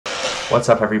What's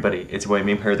up, everybody? It's your boy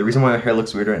Meme Hair. The reason why my hair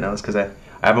looks weird right now is because I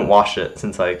haven't washed it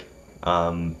since like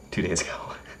 2 days ago.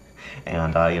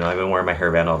 And you know, I've been wearing my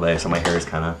hairband all day, so my hair is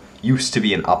kind of used to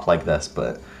being up like this,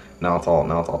 but now it's all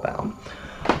down.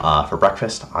 For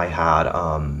breakfast, I had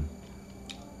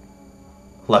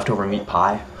leftover meat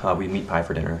pie. We had meat pie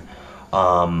for dinner.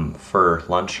 For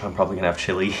lunch, I'm probably gonna have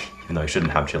chili, even though I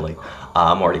shouldn't have chili.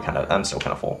 I'm still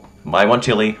kind of full. I want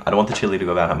chili. I don't want the chili to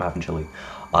go bad. I'm having chili.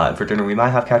 And for dinner, we might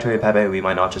have cacio e pepe. We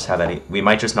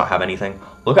might just not have anything.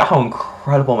 Look at how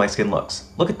incredible my skin looks.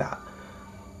 Look at that.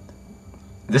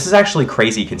 This is actually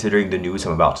crazy considering the news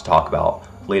I'm about to talk about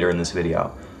later in this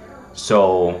video.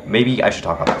 So maybe I should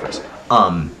talk about that first.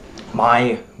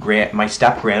 My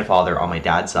step-grandfather on my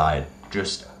dad's side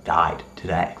just died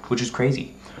today, which is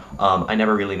crazy. I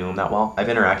never really knew him that well. I've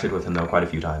interacted with him though quite a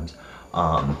few times.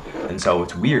 And so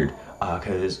it's weird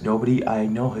because nobody I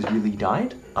know has really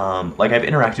died. Like I've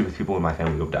interacted with people in my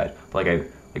family who have died, but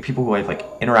like people who I've like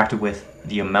interacted with,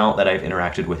 the amount that I've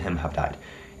interacted with him have died.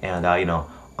 And you know,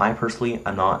 I personally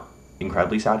am not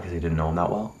incredibly sad because I didn't know him that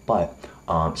well, but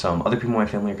some other people in my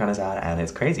family are kind of sad, and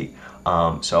it's crazy.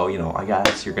 So you know, I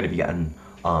guess you're gonna be getting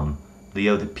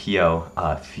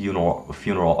LeoThePeo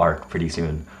funeral arc pretty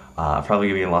soon. Probably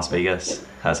gonna be in Las Vegas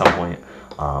at some point.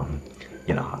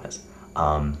 You know how it is.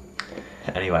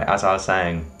 Anyway, as I was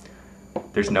saying,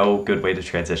 there's no good way to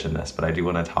transition this, but I do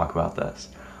want to talk about this.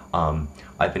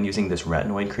 I've been using this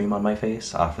retinoid cream on my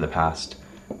face for the past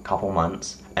couple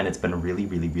months, and it's been really,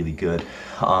 really, really good.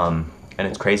 And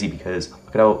it's crazy because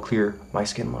look at how clear my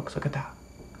skin looks. Look at that.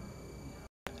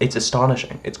 It's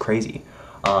astonishing. It's crazy.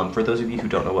 For those of you who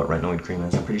don't know what retinoid cream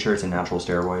is, I'm pretty sure it's a natural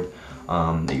steroid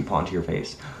that you put onto your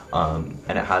face, and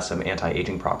it has some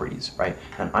anti-aging properties, right?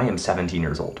 And I am 17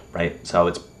 years old, right? So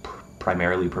it's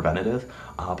primarily preventative,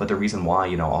 but the reason why,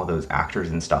 you know, all those actors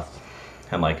and stuff,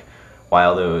 and like why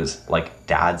all those like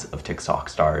dads of TikTok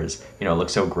stars, you know, look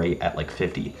so great at like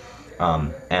 50,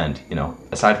 and you know,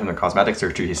 aside from the cosmetic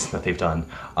surgeries that they've done,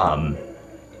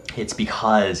 it's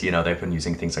because, you know, they've been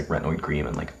using things like retinoid cream,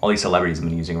 and like all these celebrities have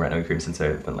been using retinoid cream since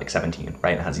they've been like 17,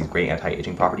 right? It has these great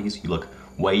anti-aging properties. You look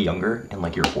way younger in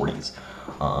like your 40s.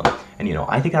 And you know,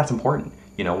 I think that's important.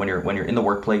 You know, when you're in the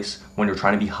workplace, when you're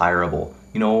trying to be hireable,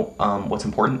 you know, what's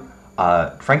important?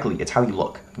 Frankly, it's how you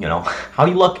look. You know, how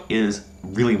you look is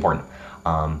really important.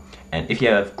 And if you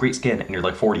have great skin and you're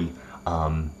like 40,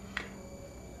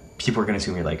 people are gonna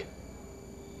assume you're like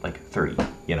 30.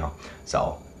 You know,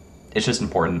 so it's just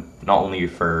important, not only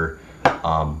for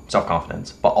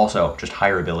self-confidence, but also just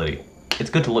hireability. It's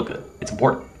good to look good. It's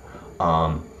important.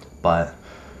 But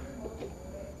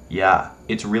yeah,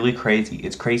 it's really crazy.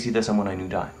 It's crazy that someone I knew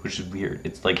died, which is weird.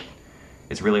 It's like,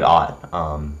 it's really odd.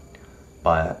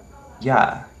 But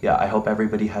yeah, I hope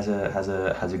everybody has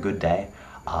a good day.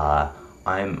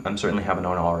 I'm certainly having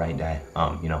an all right day.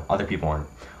 You know, other people aren't.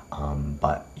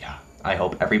 But yeah, I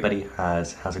hope everybody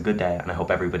has a good day, and I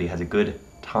hope everybody has a good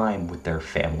time with their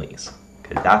families,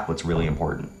 because that's what's really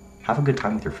important. Have a good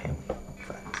time with your family,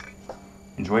 friends.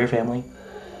 Enjoy your family,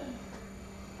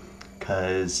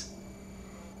 because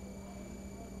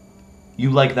you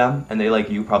like them and they like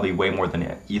you probably way more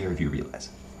than either of you realize.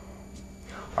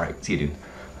 All right, see you, dude.